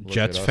asshole. Look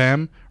Jets at us.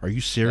 fam? Are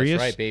you serious?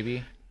 That's right,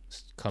 baby.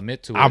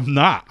 Commit to it. I'm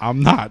not.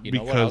 You know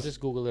because what? I'll just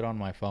Google it on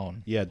my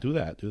phone. yeah, do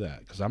that.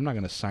 Because I'm not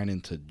gonna sign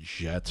into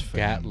Jets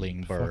fam.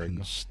 Gatlinburg.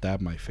 Fucking stab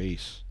my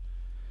face.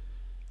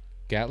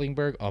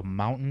 Gatlinburg, a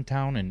mountain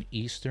town in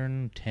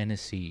eastern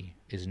Tennessee,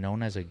 is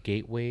known as a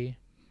gateway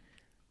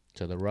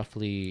to the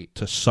roughly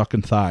To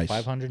sucking thighs.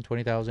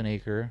 520,000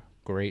 acre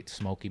Great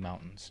Smoky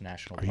Mountains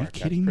National Are Park. you That's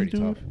kidding me, pretty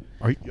dude? tough.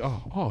 Are you?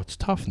 Oh, it's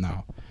tough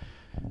now.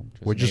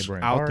 We're just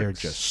neighboring out there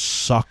parks, just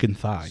sucking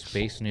thighs.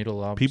 Space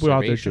Needle People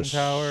out there Observation just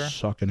Tower.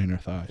 sucking in their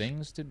thighs.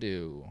 Things to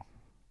do.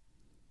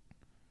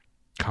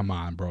 Come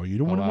on, bro. You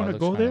don't Oh, wow, want it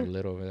to looks go kinda there?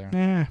 lit over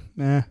there.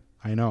 Nah.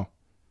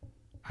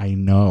 I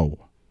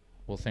know.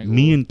 Well, thank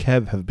Me and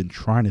Kev have been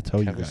trying to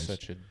tell you Kev is guys.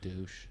 such a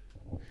douche.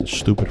 The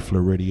stupid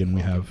Floridian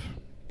we have.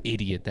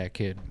 Idiot, that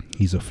kid.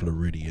 He's a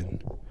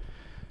Floridian.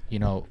 You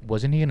know,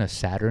 wasn't he in a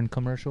Saturn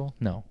commercial?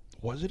 No.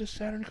 Was it a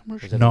Saturn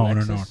commercial? Was it a No.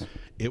 Lexus?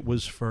 It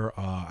was for,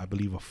 I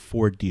believe, a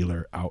Ford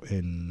dealer out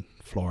in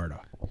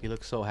Florida. He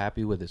looked so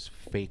happy with his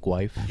fake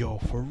wife. Yo,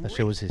 for That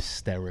shit was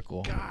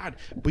hysterical. God.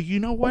 But you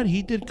know what?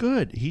 He did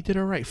good. He did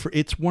all right.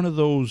 It's one of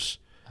those.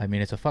 I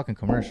mean, it's a fucking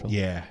commercial.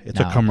 Yeah, it's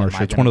Now, a commercial.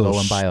 Am I It's one gonna of go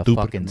those and buy a stupid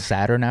fucking commercials.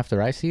 Saturn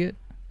after I see it?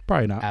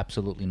 Probably not.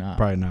 Absolutely not.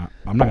 Probably not.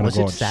 I'm not gonna Was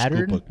go it and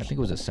Saturn? scoop I think it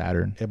was a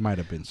Saturn. It might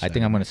have been. I Saturn.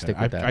 think I'm gonna stick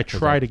with that. I 'cause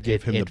try it- to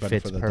give him the it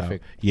benefit fits of the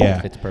perfect. doubt. Yeah,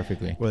 It fits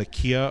perfectly. Well, a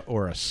Kia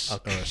or a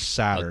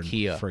Saturn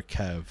Kia. for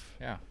Kev.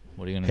 Yeah.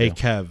 What are you gonna Hey do?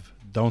 Kev,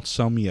 don't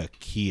sell me a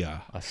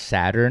Kia. A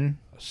Saturn?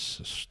 A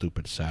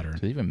stupid Saturn. Do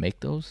they even make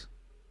those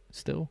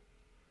still?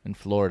 In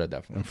Florida, In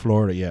definitely.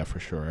 Florida, yeah, for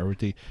sure.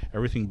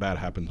 Everything bad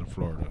happens in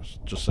Florida,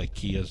 just like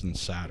Kias and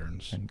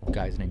Saturns. And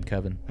guys named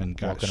Kevin. And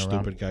guys, walking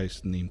stupid around.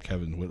 guys named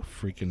Kevin with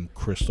freaking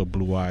crystal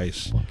blue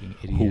eyes Fucking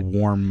who idiot.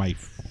 warm my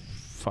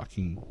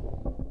fucking.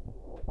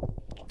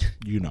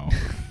 You know.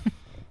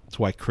 That's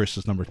why Chris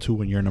is number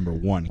 2 and you're number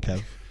 1,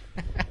 Kev.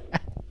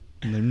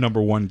 And the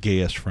number 1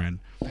 gayest friend.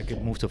 I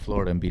could move to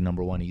Florida and be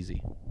number 1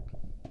 easy.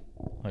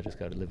 I just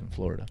gotta live in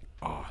Florida,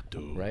 Oh,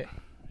 dude. right?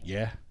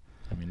 Yeah.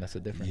 I mean, that's a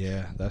difference.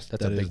 Yeah, That's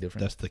that a big is-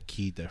 difference. That's the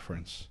key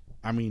difference.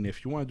 I mean,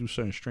 if you want to do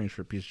something strange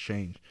for a piece of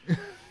change,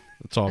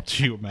 it's all up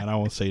to you, man. I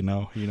won't say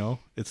no. You know,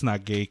 it's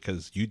not gay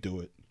because you do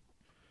it,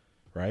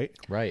 right?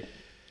 Right.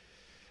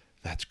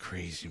 That's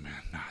crazy, man.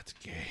 Nah, it's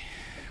gay.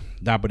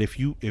 Nah, but if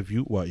you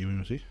what you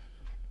want to see?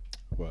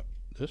 What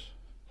this?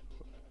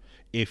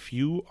 If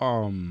you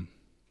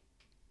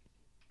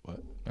what?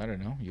 I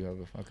don't know. You have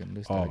a fucking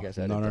list. Oh I guess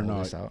I no didn't no pull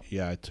no. this out.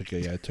 Yeah, I took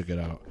it. Yeah, I took it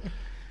out.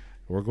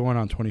 We're going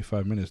on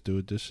 25 minutes,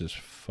 dude. This is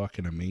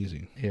fucking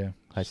amazing. Yeah.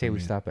 I say we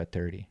mean- stop at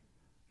 30. You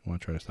want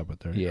to try to stop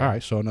at 30? Yeah. All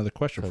right. So another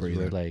question 'Cause for you.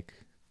 we're Then. like.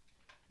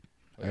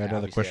 I got another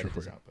Obviously, question edit for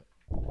this you. out,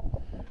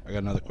 but I got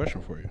another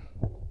question for you.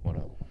 what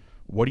up?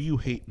 What do you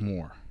hate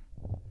more?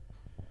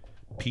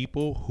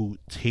 People who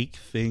take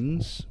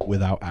things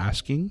without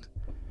asking,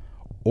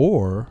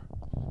 or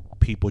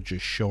people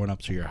just showing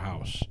up to your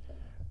house?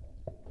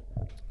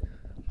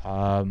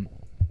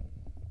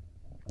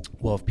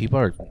 Well, if people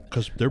are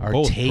Because they're are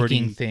both taking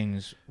pretty.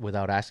 things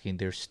without asking,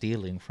 they're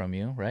stealing from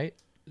you, right?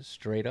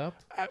 Straight up.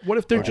 What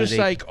if they're Or do just they-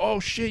 like, oh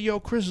shit, yo,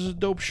 Chris is a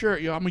dope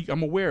shirt, yo, I'm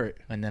gonna wear it,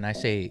 And then I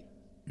say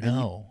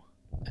no.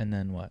 And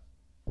then what?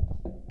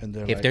 and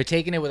they're If like, they're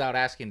taking it without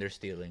asking, they're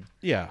stealing.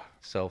 yeah.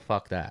 So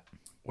fuck that.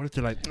 What if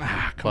they're like,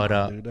 come But,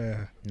 on,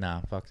 dude.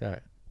 Nah, fuck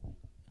that.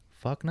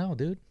 Fuck no,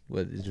 dude.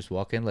 What, you just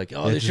walk in like,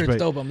 oh, Yeah, this just shirt's like,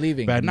 dope. I'm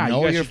leaving. "But nah, you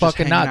no, guys you're are just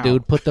fucking hanging not, out."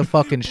 dude. Put the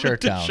fucking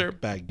shirt the down.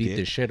 shirt back, Beat the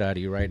dick. shit out of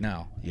you right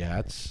now. Yeah,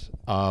 that's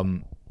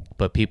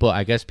But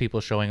I guess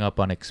people showing up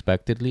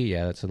unexpectedly,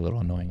 yeah, that's a little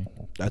annoying.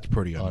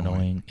 pretty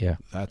annoying. Yeah.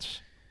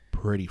 That's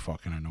pretty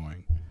fucking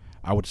annoying.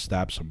 I would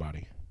stab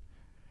somebody.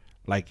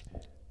 Like,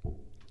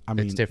 I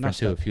mean, It's different not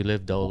too. stab- If you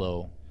live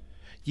dolo,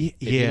 Yeah,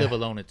 if you live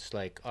alone, it's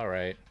like, all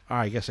right.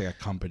 I guess I got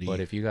company. But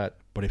if you got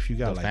you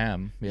got the like,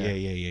 fam, yeah,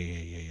 yeah.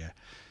 yeah.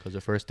 Because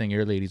the first thing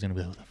your lady's gonna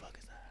be, who the fuck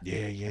is that?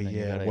 Yeah, And then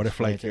you gotta What if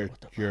explain like to her, what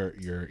the fuck?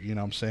 you're you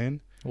know what I'm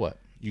saying? What?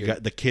 You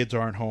got the kids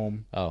aren't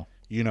home, Oh,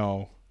 you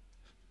know.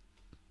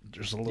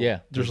 There's a little Yeah,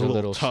 there's a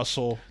little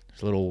tussle.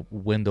 there's a little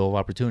window of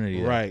opportunity.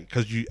 There. Right,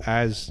 cuz you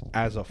as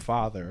a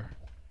father,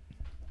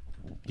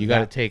 You got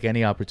to take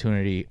any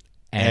opportunity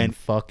and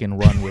fucking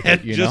run with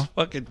and it. You just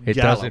know, fucking it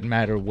gallop. doesn't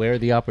matter where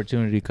the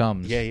opportunity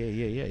comes. Yeah.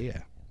 You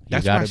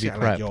That's gotta why I be say,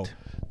 like, yo, prepped.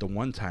 the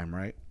one time,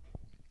 right?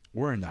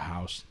 We're in the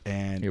house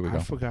and Here we I go.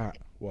 forgot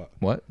what.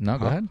 What? No,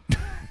 go Huh? ahead.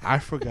 I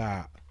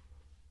forgot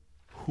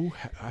who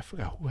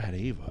had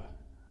Ava.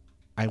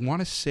 I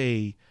want to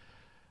say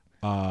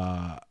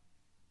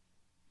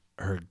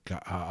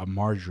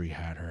Marjorie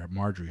had her.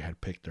 Marjorie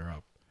had picked her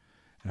up.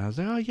 And I was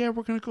like, "Oh yeah,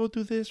 we're going to go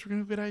do this. We're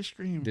going to get ice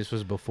cream." This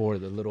was before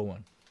the little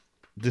one.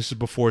 This is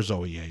before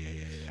Zoe.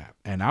 Yeah.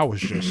 And I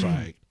was just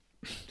like,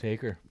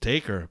 Take her.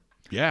 "Take her."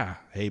 Yeah.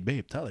 Hey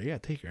babe, tell her. Yeah,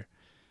 take her.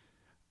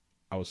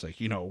 I was like,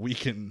 we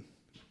can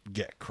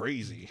get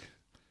crazy.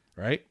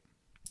 Right?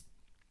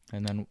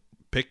 And then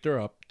Picked her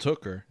up,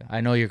 took her.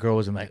 I know your girl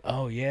was like,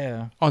 oh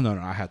yeah. Oh no,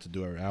 I had to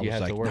do it. I You was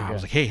had like, to work, I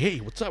was yeah. like, hey,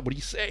 what's up? What do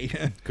you say?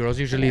 Girls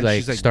usually And like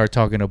she's like- start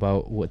talking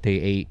about what they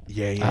ate.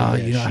 Yeah. Oh,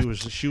 you know, she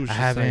was. I just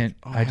haven't.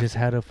 Like, I just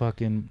had a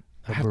fucking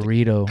a have to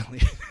burrito.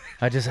 clean-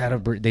 I just had a.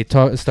 They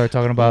start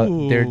talking about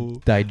their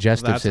Ooh,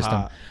 digestive that's system.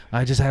 hot.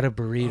 I just had a Oh,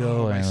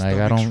 burrito my and like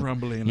I stomach's don't.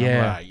 rumbling. yeah.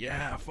 I'm like,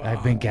 yeah. Fuck.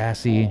 I've been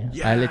gassy.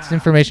 Yeah. It's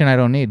information I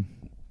don't need.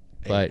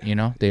 But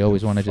Hey, they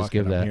always want to just fucking,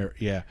 give I'm that. here.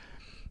 Yeah.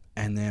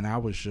 And then I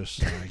was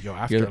just like, yo,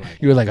 after You're, like,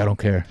 you're like, I don't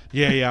care.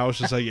 yeah. I was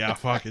just like, yeah,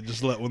 fuck it,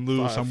 just let one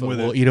loose. I'm with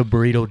We'll it. eat a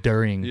burrito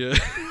during. Yeah.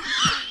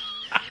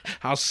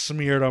 I was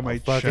smeared on my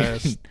Fucking-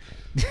 chest.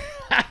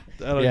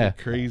 That'll Yeah.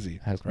 be crazy,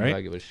 Ask me right? if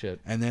I give a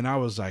shit. And then I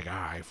was like, all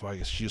right, fuck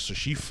it.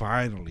 She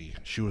finally,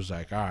 she was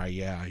like, all right,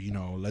 yeah,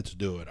 let's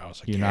do it. I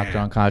was like, You yeah. knocked her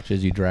on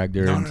couches. You dragged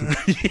her No, into, no, no.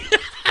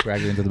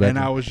 dragged her into the And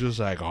bedroom. I was just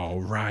like,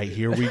 all right,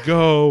 here we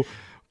go.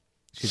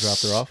 She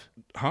dropped her off,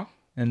 Huh?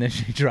 and then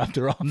she dropped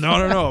her off.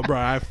 No, bro.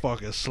 I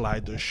fucking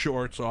slide the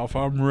shorts off.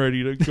 I'm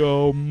ready to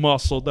go,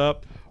 muscled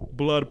up,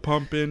 blood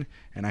pumping,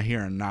 and I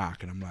hear a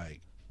knock, and I'm like,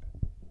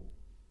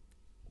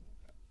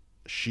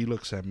 she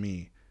looks at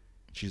me.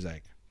 She's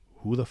like,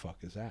 who the fuck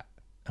is that?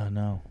 Oh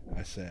no.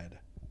 I said,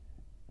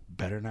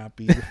 better not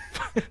be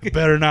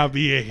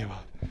Ava.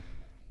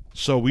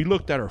 So we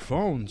looked at our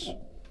phones.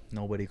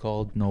 Nobody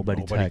called.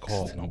 Nobody texted.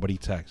 called. Nobody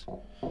text.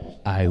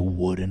 I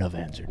wouldn't have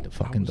answered the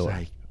fucking was door.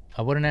 like,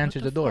 I wouldn't answer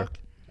the door. fuck?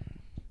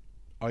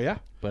 Oh yeah.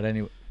 But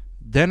anyway,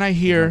 Then I my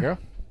hear girl.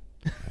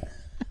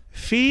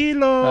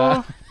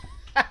 Philo.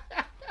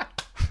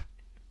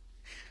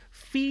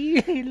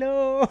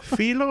 Philo.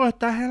 Philo,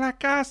 estás en la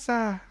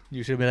casa.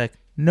 You should be like,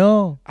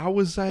 no. I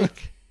was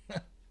like,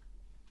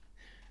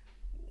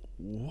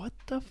 what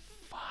the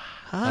fuck?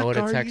 I would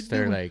have are you texted her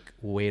doing? like,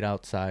 wait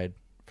outside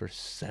for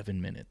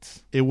 7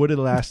 minutes. It would have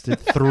lasted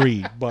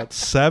 3, but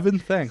 7,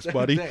 thanks,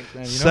 buddy. thanks,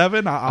 man,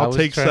 7, I I'll was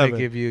take trying to 7.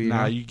 give you,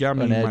 nah, you got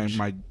me an in edge.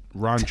 my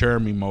Ron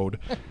Jeremy mode.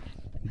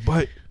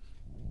 But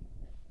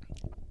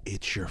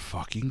it's your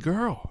fucking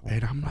girl.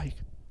 And I'm like,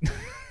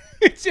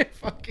 It's your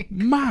fucking.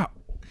 Ma,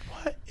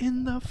 what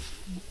in the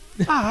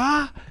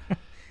fuck?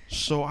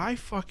 So I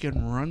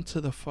fucking run to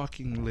the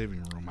fucking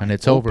living room. And I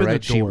it's over, open the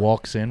right? She door.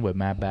 walks in with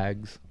mad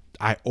bags.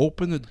 I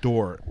opened the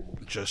door,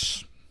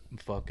 just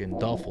Fucking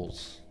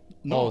duffels.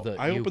 No, you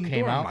I opened the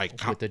came door, I'm out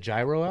like, with the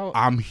gyro out.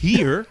 I'm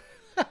here.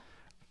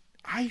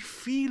 Ay,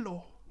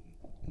 filo.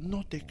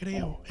 No te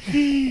creo.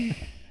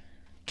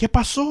 ¿Qué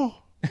pasó?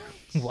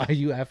 Why are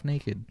you half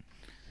naked?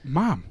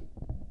 Mom,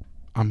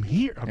 I'm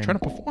here. I'm trying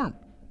to perform.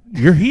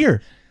 You're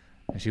here.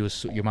 And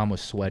your mom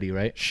was sweaty,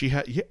 right? She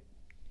had, yeah.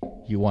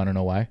 You want to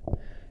know why?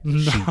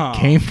 No.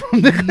 Came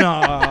from the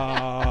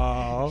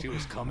No. She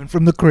was coming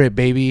from the crib,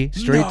 baby,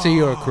 straight to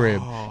your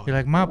crib. You're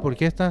like, Ma, ¿por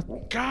qué estás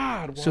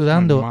God. why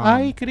sudando? my mom-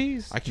 Ay,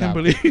 Chris. I can't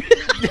Nah, believe.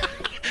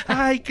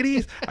 Hi,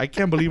 Chris. I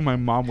can't believe my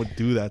mom would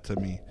do that to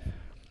me.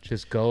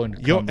 Just go and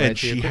Yo, come right and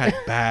to your she crib.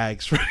 had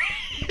bags for.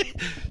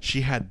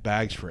 She had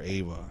bags for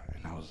Ava,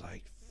 and I was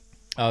like,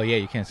 Oh yeah,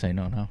 you can't say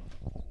no now.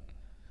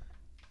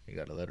 You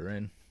gotta let her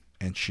in.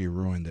 and she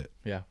ruined it.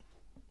 Yeah.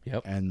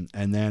 Yep. And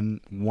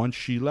then once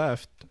she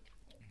left,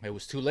 It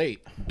was too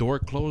late. door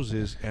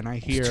closes, and I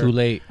hear, It's too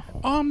late.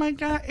 "Oh my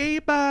God,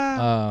 Ava!"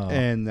 Oh.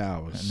 And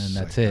that was, And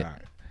then that's like, it. all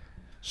right.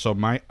 So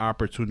my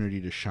opportunity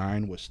to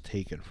shine was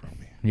taken from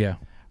me. Yeah.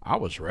 I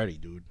was ready,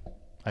 dude.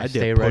 I I stay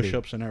did ready.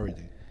 push-ups and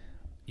everything.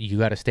 You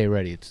gotta stay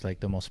ready. It's like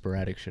the most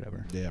sporadic shit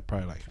ever. Yeah,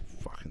 probably like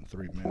fucking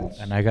 3 minutes.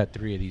 And I got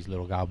 3 of these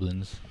little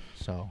goblins,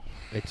 so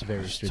it's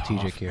very It's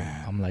strategic tough, here.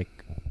 man. I'm like,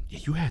 Yeah,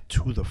 you had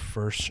 2 the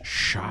first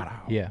shot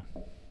out. yeah.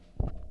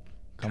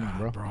 Come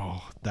God, on,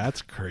 bro.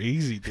 That's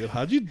crazy, dude.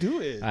 How'd you do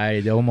it?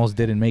 I almost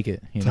didn't make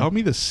it. You know? Tell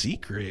me the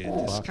secret.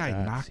 This Fuck guy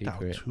that knocked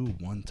secret. out 2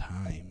 one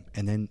time,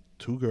 and then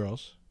 2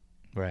 girls,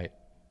 Right.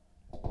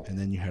 and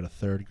then you had a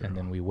third girl, And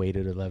then we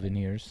waited 11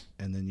 years.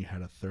 and then you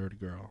had a third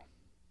girl.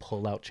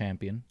 Pull out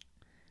champion.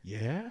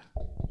 Yeah.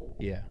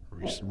 Yeah.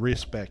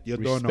 Respect. You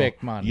Respect,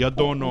 don't know. man. You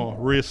don't know.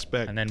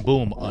 Respect. And then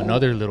boom,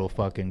 another little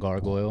fucking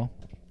gargoyle.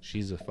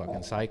 She's a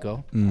fucking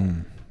psycho.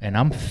 Mm. And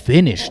I'm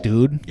finished,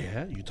 dude.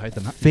 Yeah, you tied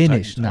the knot.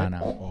 Finished. You tied-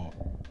 Nah. Oh.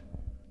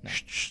 You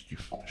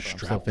still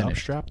strapped up.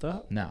 finished. Strapped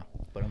up. No,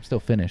 but I'm still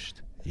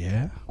finished.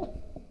 Yeah.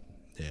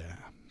 Yeah.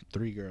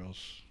 3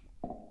 girls.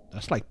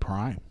 That's like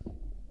Prime.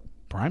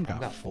 Prime I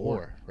got, got 4.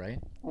 4, right?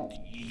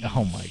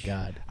 Oh my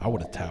god. I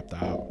would have tapped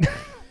out.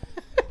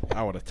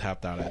 I would have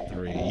tapped out at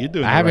 3. You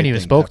doing? I the haven't right even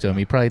thing, spoke to tapping him.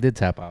 He out. probably did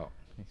tap out.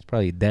 He's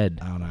probably dead.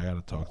 I don't know. I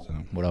gotta talk to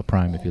him. What up,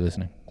 Prime, if you're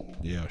listening?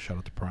 Yeah. Shout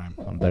out to Prime.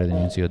 I'm better than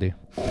you in COD.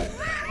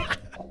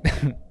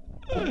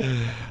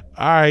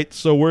 All right,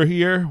 so we're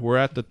here. We're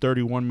at the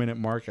 31-minute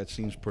mark. That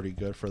seems pretty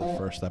good for the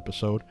first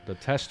episode. The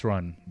test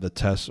run. The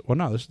test. Well,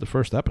 no, this is the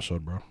first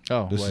episode, bro.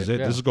 Oh, this wait, is it.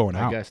 yeah. This is going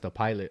I out. guess the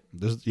pilot.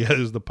 This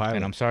is the pilot.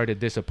 And I'm sorry to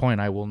disappoint.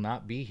 I will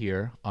not be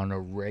here on a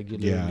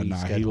regularly he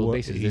scheduled will-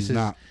 basis. he's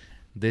not.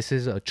 This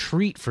is a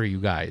treat for you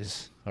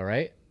guys. All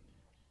right.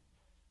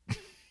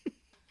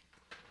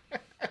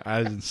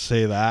 I didn't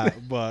say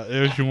that, but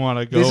if you want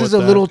to go, This is with a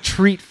that, little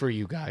treat for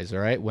you guys. All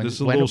right. When This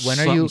is a when little when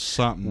are you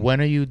something.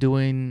 when are you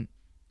doing?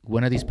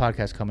 When are these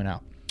podcasts coming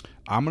out?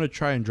 I'm gonna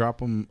try and drop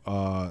them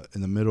in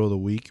the middle of the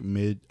week,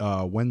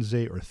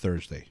 Wednesday or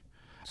Thursday.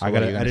 So I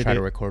gotta you're gonna edit try it.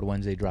 to record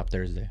Wednesday, drop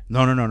Thursday.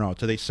 No.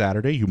 Today's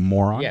Saturday. You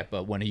moron. Yeah,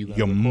 but when are you You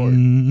gonna record?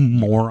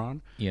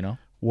 moron. You know,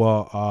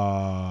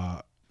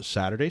 Well,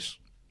 Saturdays.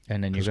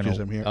 and then you're Excuse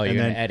gonna me here. oh, you're and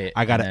then gonna edit.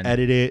 I gotta and then-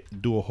 edit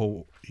it. Do a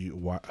whole.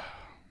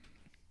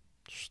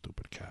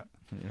 Stupid cat.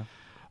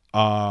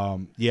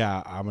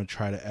 Yeah, I'm gonna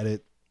try to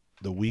edit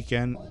the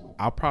weekend.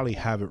 I'll probably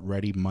have it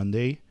ready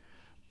Monday,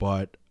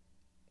 but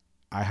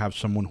I have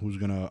someone who's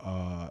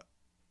gonna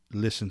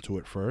listen to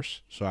it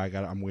first. So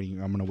I'm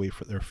waiting. I'm gonna wait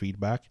for their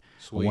feedback.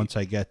 Sweet. Once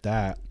I get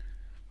that,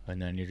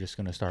 And then you're just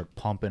gonna start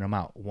pumping them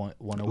out one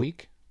a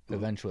week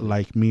eventually.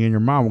 like me and your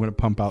mom, we're gonna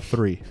pump out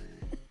 3.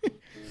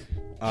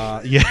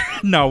 Yeah,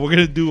 no, we're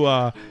gonna do.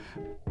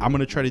 I'm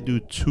gonna try to do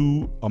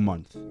 2 a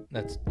month,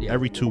 That's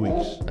every 2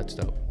 weeks, That's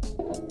dope.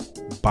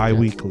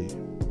 bi-weekly.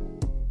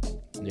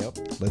 Yep.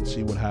 Let's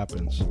see what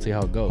happens. Let's see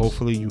how it goes.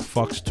 Hopefully you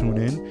fucks tune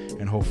in,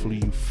 and hopefully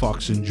you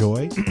fucks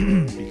enjoy,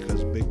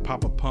 because Big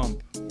Papa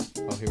Pump,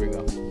 Oh, here we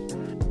go.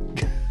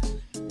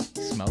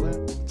 Smell that?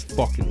 it's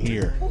fucking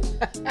here.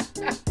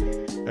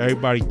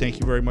 Everybody, thank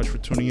you very much for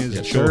tuning in. It's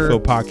Yes, the Chill sir.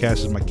 Phil Podcast.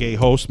 Is my gay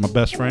host, my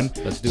best friend,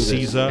 Let's do this.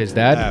 Caesar His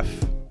dad? F.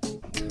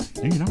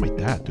 Dude, you're not my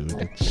dad, dude.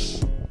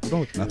 You don't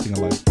look nothing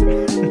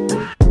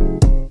alike.